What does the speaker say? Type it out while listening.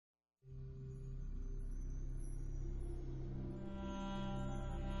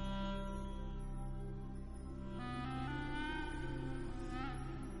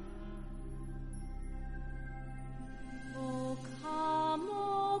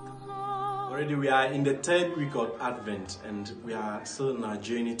Already we are in the third week of Advent, and we are still in our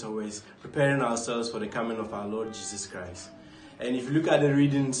journey towards preparing ourselves for the coming of our Lord Jesus Christ. And if you look at the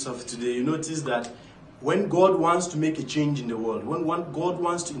readings of today, you notice that when God wants to make a change in the world, when God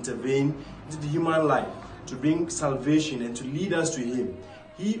wants to intervene into the human life to bring salvation and to lead us to Him,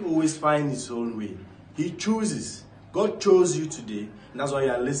 He always finds His own way. He chooses. God chose you today, and that's why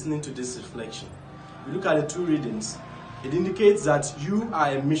you are listening to this reflection. If you look at the two readings, it indicates that you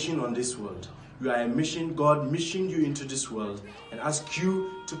are a mission on this world. You are a mission. God missioned you into this world and asked you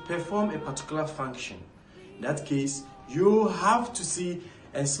to perform a particular function. In that case, you have to see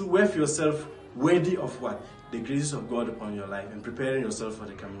and still worth yourself worthy of what? The graces of God upon your life and preparing yourself for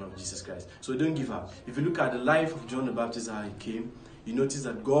the coming of Jesus Christ. So don't give up. If you look at the life of John the Baptist, how he came, you notice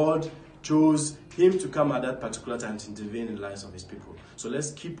that God chose him to come at that particular time to intervene in the lives of his people. So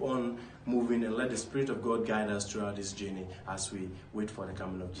let's keep on moving and let the Spirit of God guide us throughout this journey as we wait for the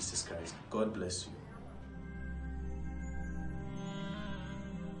coming of Jesus Christ. God bless you.